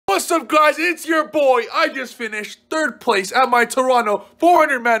What's up, guys? It's your boy. I just finished 3rd place at my Toronto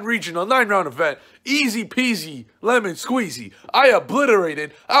 400-man regional 9-round event. Easy peasy, lemon squeezy. I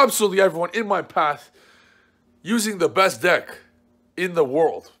obliterated absolutely everyone in my path using the best deck in the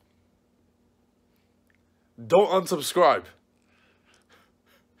world. Don't unsubscribe.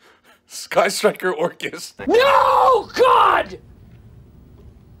 Sky Striker Orcus. No, God!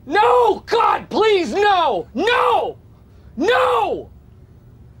 No, God, please, no! No! No!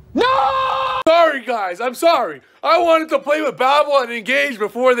 No! Sorry, guys, I'm sorry. I wanted to play with Babel and Engage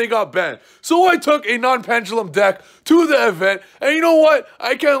before they got banned. So I took a non-Pendulum deck to the event, and you know what?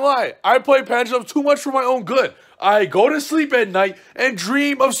 I can't lie. I play Pendulums too much for my own good. I go to sleep at night and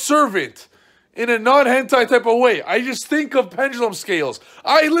dream of Servant in a non-hentai type of way. I just think of pendulum scales.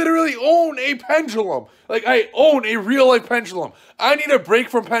 I literally own a pendulum. Like, I own a real-life pendulum. I need a break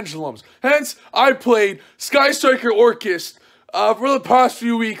from pendulums. Hence, I played Sky Striker Orcus for the past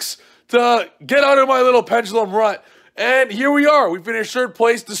few weeks to get out of my little pendulum rut. And here we are. We finished 3rd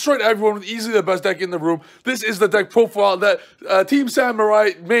place, destroyed everyone with easily the best deck in the room. This is the deck profile that Team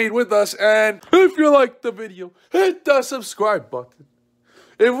Samurai made with us. And if you liked the video, hit the subscribe button.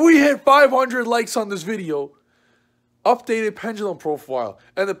 If we hit 500 likes on this video, updated pendulum profile,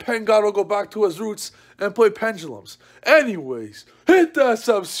 and the pen god will go back to his roots and play pendulums. Anyways, hit the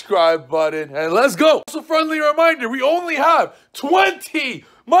subscribe button and let's go. Also, friendly reminder, we only have 20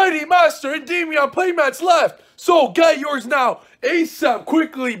 Mighty Master and Demion playmats left. So get yours now, ASAP,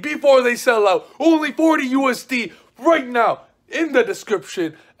 quickly, before they sell out. Only 40 USD right now in the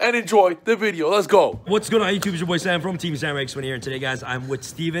description, and enjoy the video. Let's go. What's going on YouTube? It's your boy Sam from Team Samurai X1 here, and today, guys, I'm with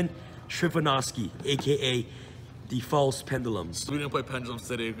Steven Trifanowski, aka the False Pendulums. We didn't play pendulums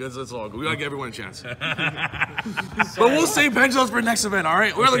today because it's all good. We gotta give everyone a chance. But we'll save pendulums for next event, all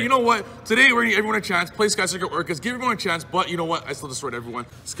right? We're like, you know what? Today we're gonna give everyone a chance. Play Sky Striker Orcus. Give everyone a chance. But you know what? I still destroyed everyone.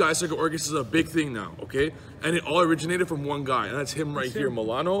 Sky Striker Orcus is a big thing now, okay? And it all originated from one guy, and that's him right here,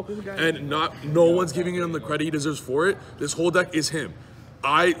 Milano. And no one's giving him the credit he deserves for it. This whole deck is him.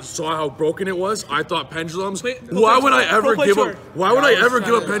 I saw how broken it was. I thought pendulums. Why would I ever give up? Why would I ever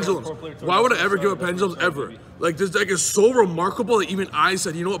give up pendulums? Why would I ever give up pendulums ever? Like, this deck is so remarkable that even I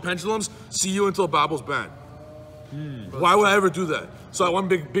said, you know what, pendulums? See you until Babel's banned. Why would I ever do that? So I want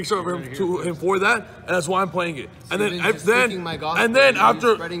big shout out for him for that, and that's why I'm playing it. And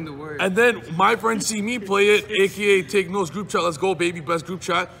then my friends see me play it, aka Take Notes group chat. Let's go, baby, best group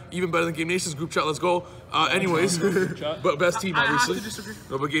chat, even better than Game Nation's group chat. Let's go. Anyways, but best team obviously.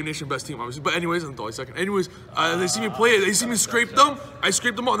 No, but Game Nation best team obviously. But anyways, until a second. Anyways, they see me play it. They see me scrape them. I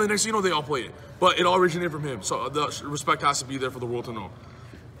scrape them all, and then next thing you know, they all play it. But it all originated from him. So the respect has to be there for the world to know.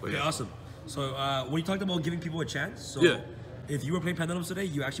 But, yeah, awesome. So when you talked about giving people a chance, so yeah. If you were playing Pendulums today,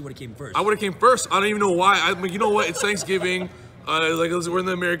 you actually would have came first. I would have came first. I don't even know why. I mean, you know what? It's Thanksgiving. Like, we're in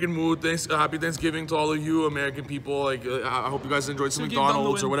the American mood. Happy Thanksgiving to all of you American people. Like, I hope you guys enjoyed some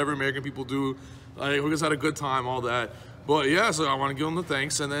McDonald's or whatever American people do. Like, we just had a good time, all that. But yeah, so I want to give them the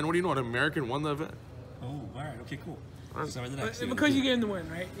thanks. And then, what do you know? An American won the event. Oh, all right. Okay, cool. Because you gave him the win,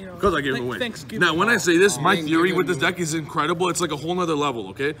 right? You know, because I gave him the win. Thanksgiving. Now, when I say this, my theory with this deck is incredible. It's like a whole nother level,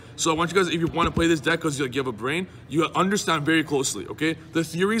 okay? So I want you guys, if you want to play this deck because you have a brain, you understand very closely, okay? The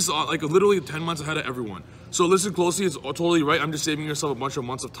theories are like literally 10 months ahead of everyone. So listen closely, it's totally right. I'm just saving yourself a bunch of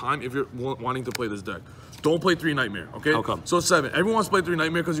months of time if you're wanting to play this deck. Don't play 3 Nightmare, okay? How come? So 7. Everyone wants to play 3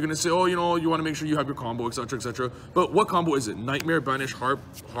 Nightmare because you're going to say, oh, you know, you want to make sure you have your combo, etc., etc. But what combo is it? Nightmare, Banish, Harp,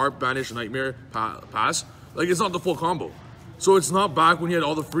 Banish, Nightmare, Pass? Like, it's not the full combo. So it's not back when you had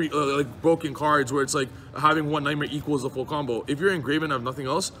all the free, like, broken cards where it's like having 1 Nightmare equals the full combo. If you're engraven and have nothing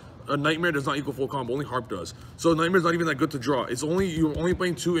else, a Nightmare does not equal full combo, only Harp does. So Nightmare's not even that good to draw. It's only, you're only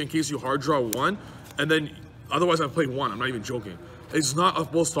playing 2 in case you hard draw 1, and then, otherwise I play 1, I'm not even joking. It's not a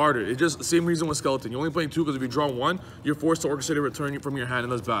full starter. It's just the same reason with Skeleton. You're only playing 2 because if you draw 1, you're forced to orchestrate a return from your hand,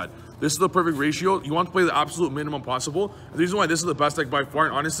 and that's bad. This is the perfect ratio. You want to play the absolute minimum possible. The reason why this is the best deck by far,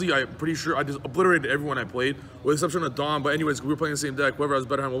 and honestly, I'm pretty sure I just obliterated everyone I played, with the exception of Dom. But anyways, we were playing the same deck. Whoever has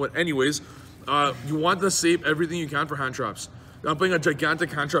better hand will win. Anyways, you want to save everything you can for hand traps. I'm playing a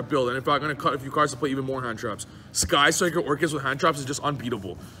gigantic hand trap build, and in fact, I'm going to cut a few cards to play even more hand traps. Sky Striker Orcus with hand traps is just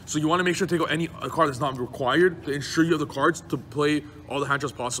unbeatable. So you want to make sure to take out any card that's not required to ensure you have the cards to play all the hand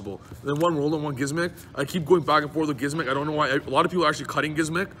traps possible. And then 1 Roland, 1 Gizmic. I keep going back and forth with Gizmic. I don't know why. A lot of people are actually cutting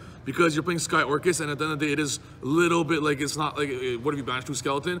Gizmic because you're playing Sky Orcus, and at the end of the day, it is a little bit like, it's not like, what if you banish 2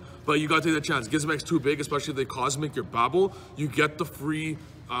 Skeleton? But you got to take that chance. Gizmic's too big, especially if they Cosmic your Babel. You get the free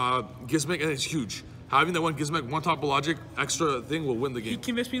Gizmic, and it's huge. Having that 1 Gizmic, 1 topologic extra thing will win the game. He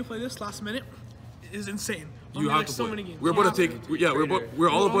convinced me to play this last minute. It is insane. You have to so play. many games. We're about to take. Yeah, we're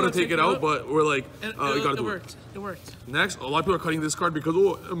all about to take it out, but we're like, you gotta do it. It worked. Next, a lot of people are cutting this card because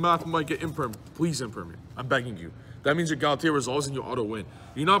math might get imperm. Please imperm it. I'm begging you. That means your Galatea resolves and you auto win.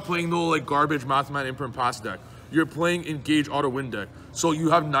 You're not playing no like garbage mathman imperm pass deck. You're playing engage auto win deck. So you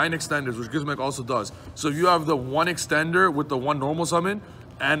have 9 extenders, which Gizmek also does. So if you have the 1 extender with the 1 normal summon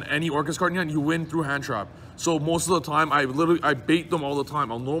and any Orcus card in hand, you win through hand trap. So most of the time, I bait them all the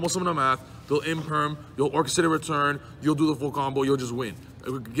time. I'll normal summon a math, they'll imperm, you'll orchestrate a return, you'll do the full combo, you'll just win.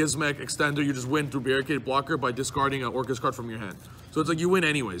 Gizmek extender, you just win through barricade blocker by discarding an Orcus card from your hand. So it's like you win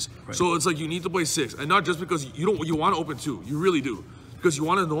anyways. Right. So it's like you need to play 6, and not just because you want to open 2, you really do, because you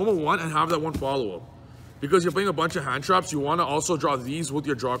want a normal 1 and have that 1 follow up. Because you're playing a bunch of hand traps, you want to also draw these with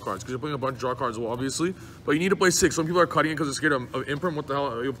your draw cards. Because you're playing a bunch of draw cards, well, obviously. But you need to play 6. Some people are cutting it because they're scared of imperm. What the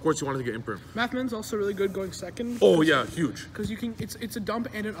hell? Of course, you wanted to get imperm. Mathman's also really good going second. Oh yeah, huge. Because you can, it's a dump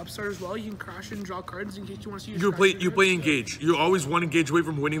and an upstart as well. You can crash and draw cards in case you want to see. You play engage. You're always 1 engage away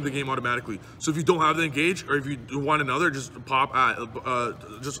from winning the game automatically. So if you don't have the engage, or if you want another, just pop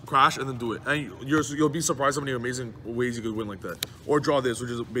just crash and then do it. And you'll be surprised how many amazing ways you could win like that. Or draw this, which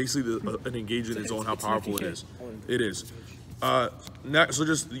is basically an engage in its own. How powerful it is. It is. Next, so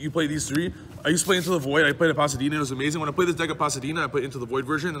just you play these 3. I used to play Into the Void. I played at Pasadena. It was amazing. When I played this deck at Pasadena, I played Into the Void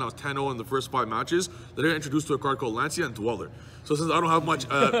version, and I was 10-0 in the first 5 matches. Then I got introduced to a card called Lancia and Dweller. So since I don't have much,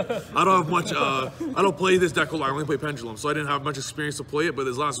 I don't play this deck a lot. I only play Pendulums, so I didn't have much experience to play it. But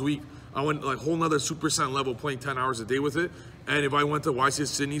this last week, I went like whole nother Super Saiyan level, playing 10 hours a day with it. And if I went to YCS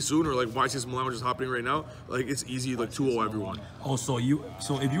Sydney soon, or like YCS Milan, which is happening right now, like it's easy, like 2-0 everyone. Oh, so if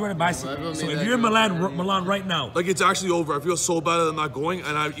you were to buy, so if you're in Milan right now, like it's actually over. I feel so bad that I'm not going,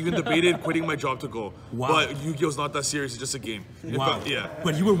 and I even debated quitting my job to go. Wow. But Yugioh's not that serious; it's just a game. Wow. Fact, yeah.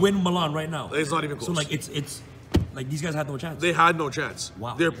 But you would win Milan right now. It's not even close. So like it's like these guys had no chance. They had no chance.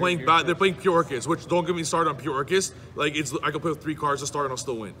 Wow. They're playing bad. They're playing Pure Orcus, which don't get me started on Pure Orcus. Like I could play with 3 cards to start and I'll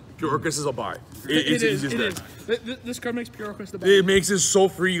still win. Pure Orcus is a buy. It's the easiest deck. This card makes Pure Orcus the best. It makes it so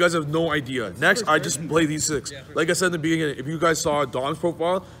free. You guys have no idea. Next, I just play these 6. Like I said in the beginning, if you guys saw Dom's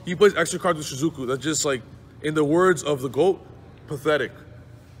profile, he plays extra cards with Shizuku. That's just like, in the words of the GOAT, pathetic.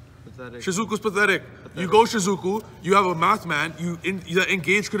 Shizuku's pathetic. You go Shizuku, you have a math man, that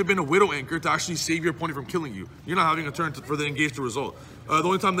engage could have been a Widow Anchor to actually save your opponent from killing you. You're not having a turn for the engage to result. The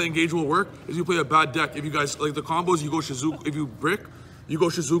only time the engage will work is you play a bad deck. If you guys, like the combos, you go Shizuku, if you brick, you go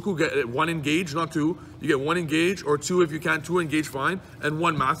Shizuku, get 1 engage, not 2. You get 1 engage, or 2 if you can, 2 engage fine, and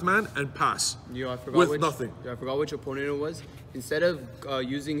 1 math man, and pass. I forgot with nothing. I forgot which opponent it was. Instead of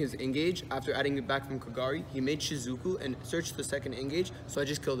using his engage, after adding it back from Kagari, he made Shizuku and searched the second engage, so I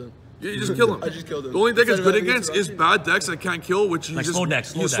just killed him. Yeah, you just kill him. I just killed him. The only deck it's good against is bad decks that can't kill, which you like just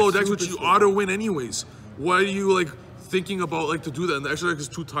slow decks, which you auto win anyways. Why are you like thinking about like to do that? And the extra deck is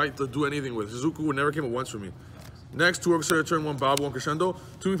too tight to do anything with. Shizuku would never came at once for me. Next, 2 Orcus return, 1 Babel, 1 Crescendo.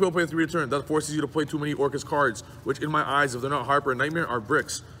 2 people play 3 return. That forces you to play too many Orcus cards, which in my eyes, if they're not Harp or Nightmare, are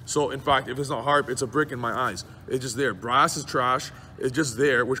bricks. So in fact, if it's not Harp, it's a brick in my eyes. It's just there. Brass is trash. It's just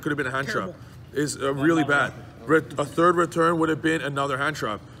there, which could have been a hand trap. It's really bad. A 3rd return would have been another hand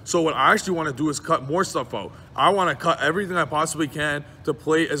trap. So what I actually want to do is cut more stuff out. I want to cut everything I possibly can to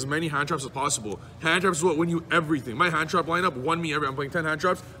play as many hand traps as possible. Hand traps is what win you everything. My hand trap lineup won me I'm playing 10 hand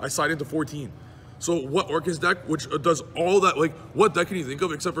traps. I slide into 14. So what Orcus deck, which does all that, like what deck can you think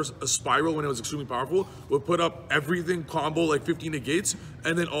of except for a Spiral when it was extremely powerful, would put up everything combo like 15 negates,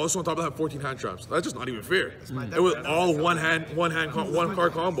 and then also on top of that 14 hand traps. That's just not even fair. It was all one card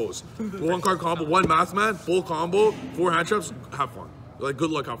combos. 1 card combo, 1 math man, full combo, 4 hand traps, have fun. Like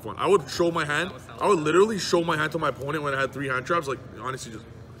good luck, have fun. I would show my hand, I would literally show my hand to my opponent when I had 3 hand traps, like honestly just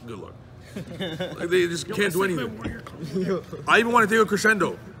good luck. Like, they just can't do anything. I even want to take a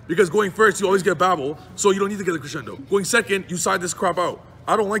crescendo. Because going first, you always get Babel, so you don't need to get a crescendo. Going second, you side this crap out.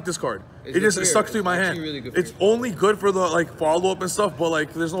 I don't like this card. It sucks to my hand. Really it's only good for the like follow-up and stuff, but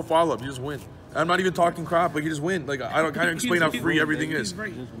like there's no follow-up. You just win. I'm not even talking crap, but you just win. Like I don't kind of explain how free everything is.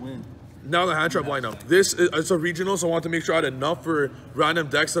 Now the hand trap lineup. This is it's a regional, so I want to make sure I had enough for random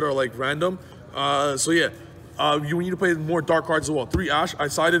decks that are like random. So yeah. You need to play more dark cards as well. 3 Ash. I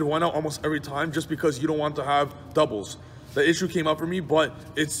sided 1 out almost every time just because you don't want to have doubles. The issue came up for me, but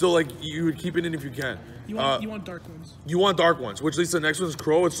it's still like you would keep it in if you can. You want dark ones. You want dark ones, which leads to the next one is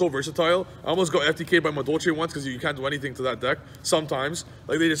Crow. It's so versatile. I almost got FTK by my Dolce once because you can't do anything to that deck. Sometimes,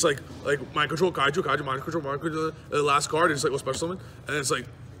 like they just like mind control Kaiju, mind control, the last card is like special summon, and it's like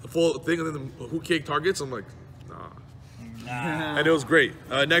the full thing, and then the who cake targets. I'm like, nah. And it was great.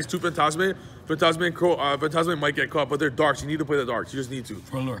 Next, 2 Phantasme. Phantasmic and Crow, Phantasmic might get caught, but they're darks. You need to play the darks. You just need to.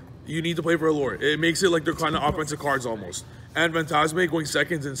 For allure. You need to play for allure. It makes it like they're kind of offensive cards almost. And Phantasmic going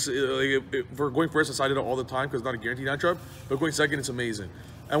seconds and for going first, I sided it all the time because it's not a guaranteed hand trap. But going second, it's amazing.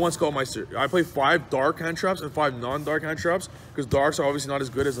 And one Skullmeister. I play 5 dark hand traps and 5 non-dark hand traps because darks are obviously not as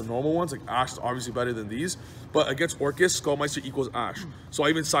good as the normal ones. Like Ash is obviously better than these. But against Orcus, Skullmeister equals Ash. So I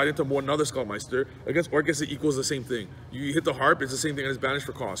even sided to another Skullmeister. Against Orcus, it equals the same thing. You hit the Harp, it's the same thing, and it's banished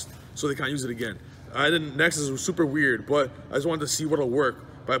for cost. So they can't use it again. And then next is super weird, but I just wanted to see what'll work.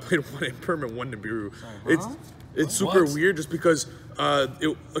 But I played 1 Imperm and 1 Nibiru. It's super weird just because,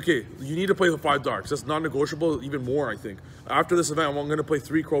 okay, you need to play the 5 darks. That's non-negotiable even more, I think. After this event, I'm going to play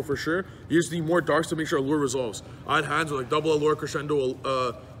 3 Crow for sure. You just need more darks to make sure Allure resolves. I had hands with like double Allure, Crescendo,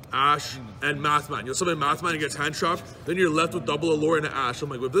 Ash, and Mathman. You'll summon Mathman and gets hand trapped, then you're left with double Allure and an Ash. I'm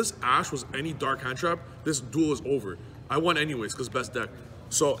like, if this Ash was any dark hand trap, this duel is over. I won anyways because best deck.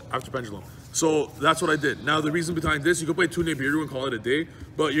 So, after Pendulum. So, that's what I did. Now, the reason behind this, you can play 2 Nibiru and call it a day,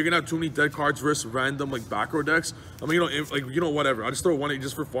 but you're going to have too many dead cards versus random, like, back row decks. I mean, whatever. I just throw 1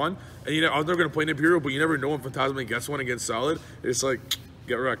 just for fun. And, I was never going to play Nibiru, but you never know when Phantasmic gets one against Salad. It's like,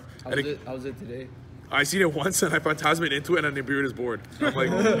 get wrecked. How was it today? I seen it once and I Phantasmic into it and I Nibiru'd his board. I'm like,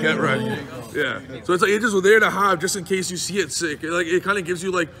 get wrecked. Yeah. So, it's like, it's just there to have just in case you see it sick. It kind of gives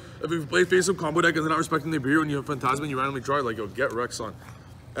you, like, if you play face-up combo deck and they're not respecting Nibiru and you have Phantasmic, you randomly draw it, like, yo, get wrecked, son.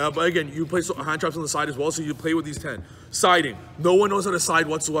 But again, you play hand traps on the side as well, so you play with these 10. Siding. No one knows how to side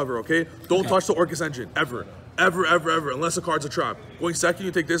whatsoever, okay? Don't touch the Orcus engine, ever. Ever, ever, ever, unless the card's a trap. Going second,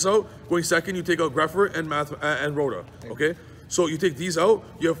 you take this out. Going second, you take out Greffer and Rhoda, okay? So you take these out,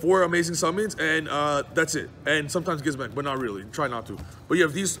 you have 4 amazing summons, and that's it. And sometimes Gizmek, but not really. Try not to. But you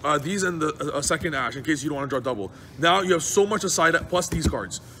have these and a second Ash in case you don't want to draw double. Now you have so much to side at, plus these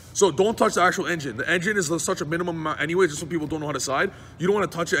cards. So don't touch the actual engine. The engine is such a minimum amount anyways, just so people don't know how to side. You don't want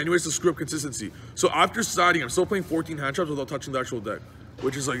to touch it anyways to screw up consistency. So after siding, I'm still playing 14 hand traps without touching the actual deck,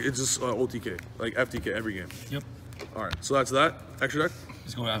 which is like, it's just OTK, like FTK every game. Yep. All right, so that's that. Extra deck?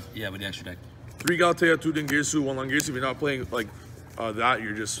 Let's go with the extra deck. 3 Galatea, 2 Dengirsu, 1 Langirsu. If you're not playing like that,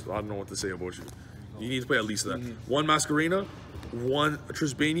 you're just, I don't know what to say about you. You need to play at least that. 1 Masquerena, 1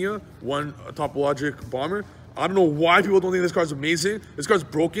 Trisbania, 1 Topologic Bomber. I don't know why people don't think this card's amazing. This card's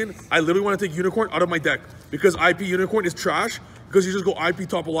broken. I literally want to take Unicorn out of my deck because IP Unicorn is trash because you just go IP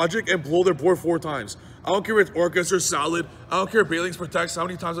Topologic and blow their board 4 times. I don't care if it's Orcus or Salad. I don't care if Bailings protects. How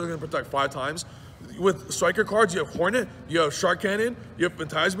many times are they going to protect? 5 times. With striker cards, you have Hornet, you have Shark Cannon, you have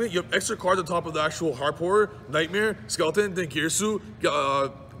Phantasmic, you have extra cards on top of the actual Harp Horror, Nightmare, Skeleton, Dengirsu,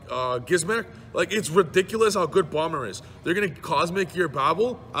 Gizmek. Like, it's ridiculous how good Bomber is. They're gonna Cosmic your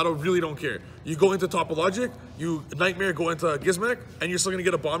Babel. I really don't care. You go into Topologic, you Nightmare go into Gizmek, and you're still gonna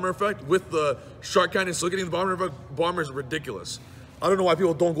get a Bomber effect with the Shark Cannon still getting the Bomber effect. Bomber is ridiculous. I don't know why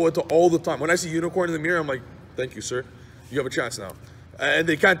people don't go into all the time. When I see Unicorn in the mirror, I'm like, thank you, sir. You have a chance now. And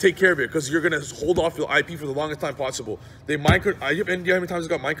they can't take care of it because you're gonna hold off your IP for the longest time possible. They mind control. You know how many times it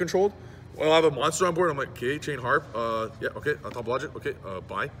got mind controlled? Well, I have a monster on board. I'm like, okay, Chain Harp. Yeah, okay. Topologic. Okay,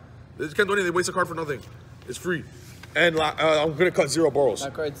 bye. They just can't do anything. They waste a card for nothing. It's free. And I'm gonna cut 0 Boros.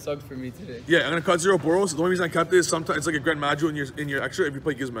 That card sucked for me today. Yeah, I'm gonna cut 0 Boros. The only reason I kept it is sometimes it's like a Grand Magi in your extra if you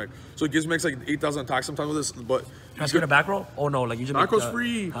play Gizmek. So Gizmek's like 8,000 attack sometimes with this, but Can I spin a back roll? Oh no, like you just back roll's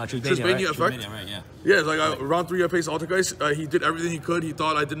free. Trisbania effect. Right, yeah. Yeah, it's like round 3 I faced Altergeist. He did everything he could. He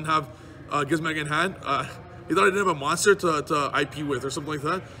thought I didn't have Gizmek in hand. He thought I didn't have a monster to IP with or something like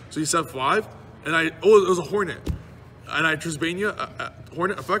that. So he said 5, and it was a Hornet, and I Trisbania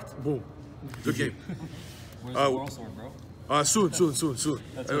Hornet effect. Boom, good game. Where's the World Sword, bro? Soon.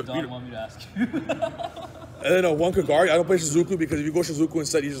 That's what Don wanted me to ask you. And then 1 Kagari. I don't play Shizuku because if you go Shizuku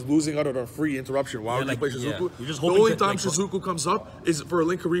instead, you're just losing out on a free interruption. Why would you play Shizuku? You're just the only time Shizuku comes up is for a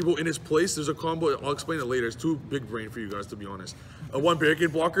Link Karibo in his place. There's a combo. I'll explain it later. It's too big brain for you guys, to be honest. 1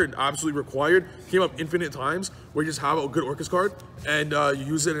 Barricade Blocker, absolutely required. Came up infinite times where you just have a good Orcus card and you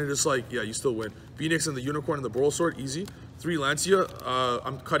use it and it's like, yeah, you still win. Phoenix and the Unicorn and the Boral Sword, easy. 3 Lancia,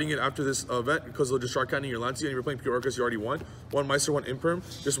 I'm cutting it after this event because they'll just start counting your Lancia and you're playing pure Orcus, you already won. 1 Meister, 1 Imperm.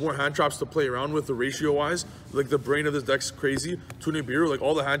 Just more hand traps to play around with the ratio-wise. Like the brain of this deck's crazy. 2 Nibiru, like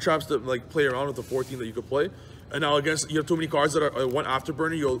all the hand traps to like play around with the 14 that you could play. And now against, you have too many cards that are 1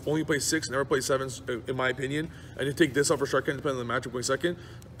 Afterburner, you'll only play 6, never play 7s in my opinion. And you take this out for Shark Cannon depending on the matchup going second.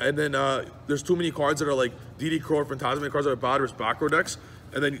 And then there's too many cards that are like DD Crow or Phantasmic cards that are bad versus back row decks.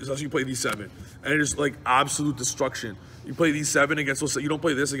 And then so you play these 7. And it's like absolute destruction. You play these 7 against, you don't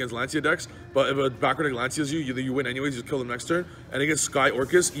play this against Lancia decks, but if a backrow deck Lancias you win anyways, you just kill them next turn. And against Sky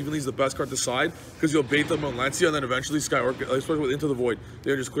Orcus, evenly is the best card to side, because you'll bait them on Lancia, and then eventually Sky Orcus, especially with Into the Void,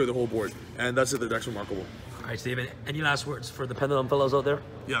 they'll just clear the whole board. And that's it, the deck's remarkable. All right, Steven, any last words for the Pendulum fellows out there?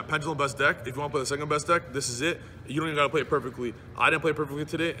 Yeah, Pendulum best deck. If you want to play the second best deck, this is it. You don't even got to play it perfectly. I didn't play it perfectly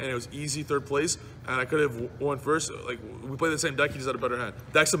today, and it was easy third place, and I could have won first. Like, we played the same deck, he just had a better hand.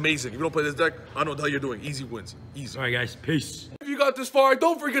 Deck's amazing. If you don't play this deck, I don't know what the hell you're doing. Easy wins. Easy. All right, guys. Peace. If you got this far,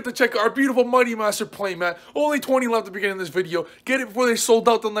 don't forget to check out our beautiful Mighty Master playmat. Only 20 left at the beginning of this video. Get it before they sold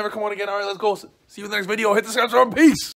out. They'll never come on again. All right, let's go. See you in the next video. Hit the subscribe button. Peace.